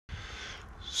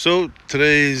So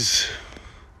today's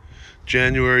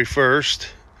January 1st,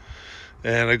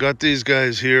 and I got these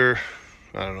guys here,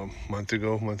 I don't know, month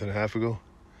and a half ago.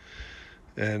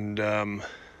 And I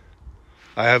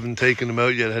haven't taken them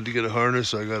out yet. I had to get a harness,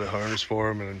 so I got a harness for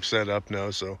them, and I'm set up now.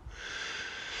 So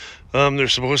they're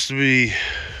supposed to be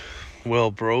well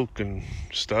broke and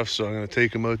stuff, so I'm going to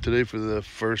take them out today for the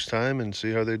first time and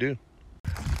see how they do.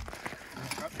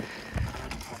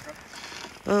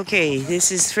 Okay,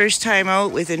 this is first time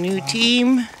out with a new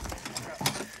team,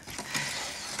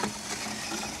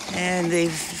 and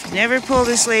they've never pulled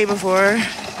a sleigh before.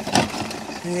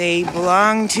 They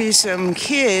belong to some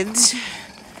kids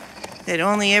that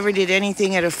only ever did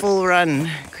anything at a full run,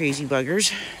 crazy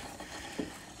buggers.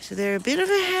 So they're a bit of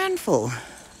a handful.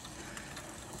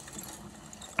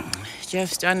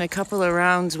 Jeff's done a couple of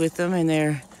rounds with them and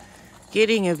they're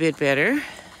getting a bit better.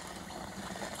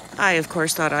 I, of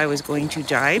course, thought I was going to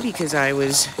die because I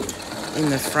was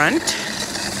in the front.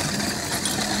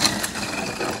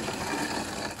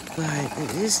 But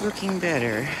it is looking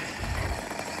better.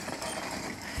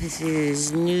 This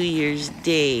is New Year's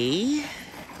Day.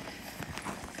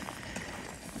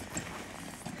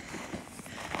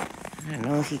 I don't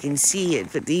know if you can see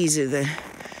it, but these are the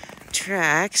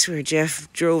tracks where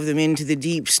Jeff drove them into the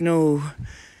deep snow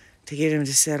to get them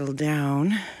to settle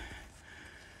down.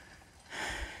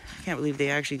 I can't believe they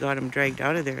actually got them dragged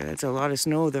out of there. That's a lot of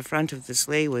snow. The front of the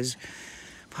sleigh was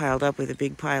piled up with a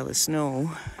big pile of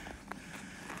snow.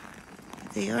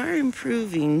 They are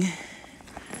improving.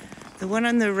 The one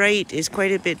on the right is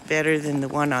quite a bit better than the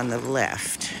one on the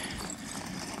left.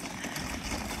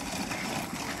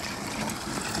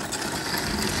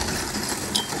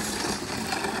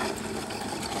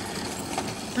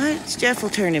 But Jeff will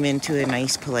turn him into a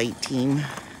nice, polite team.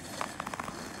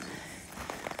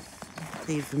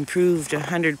 They've improved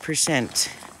 100%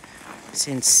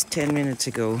 since 10 minutes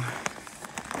ago.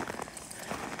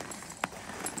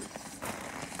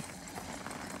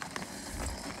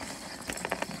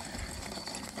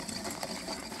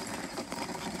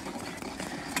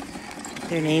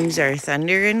 Their names are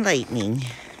Thunder and Lightning.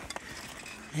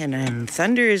 And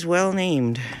Thunder is well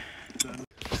named.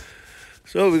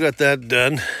 So we got that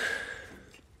done.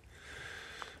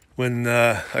 When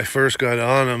I first got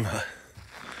on them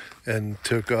and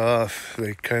took off,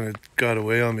 they kind of got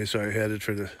away on me, so I headed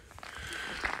for the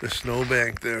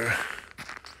snowbank there.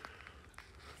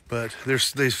 But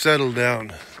they've settled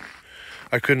down.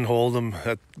 I couldn't hold them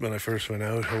when I first went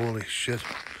out. Holy shit,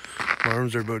 my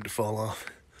arms are about to fall off.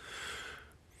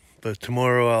 But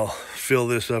tomorrow I'll fill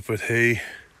this up with hay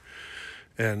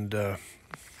and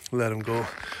let them go.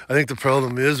 I think the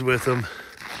problem is with them,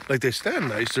 like, they stand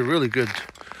nice. They're really good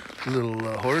little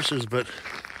horses, but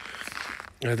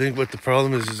I think what the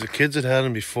problem is the kids that had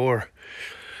them before,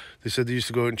 they said they used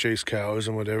to go out and chase cows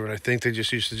and whatever, and I think they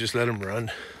just used to just let them run.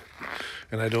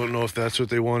 And I don't know if that's what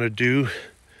they want to do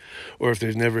or if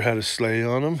they've never had a sleigh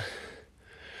on them.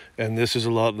 And this is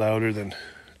a lot louder than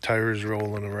tires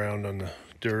rolling around on the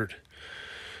dirt,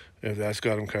 if that's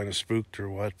got them kind of spooked or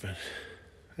what. But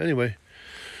anyway,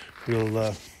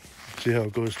 we'll see how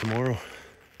it goes tomorrow.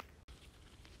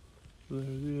 There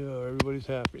they are. Everybody's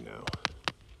happy now.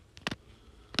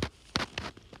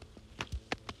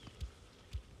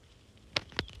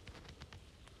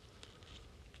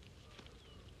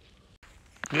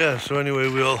 Yeah, so anyway,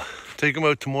 we'll take them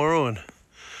out tomorrow, and like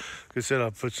I said,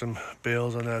 I'll put some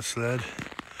bales on that sled,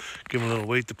 give them a little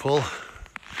weight to pull, and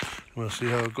we'll see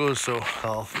how it goes. So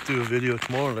I'll do a video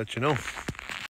tomorrow and let you know.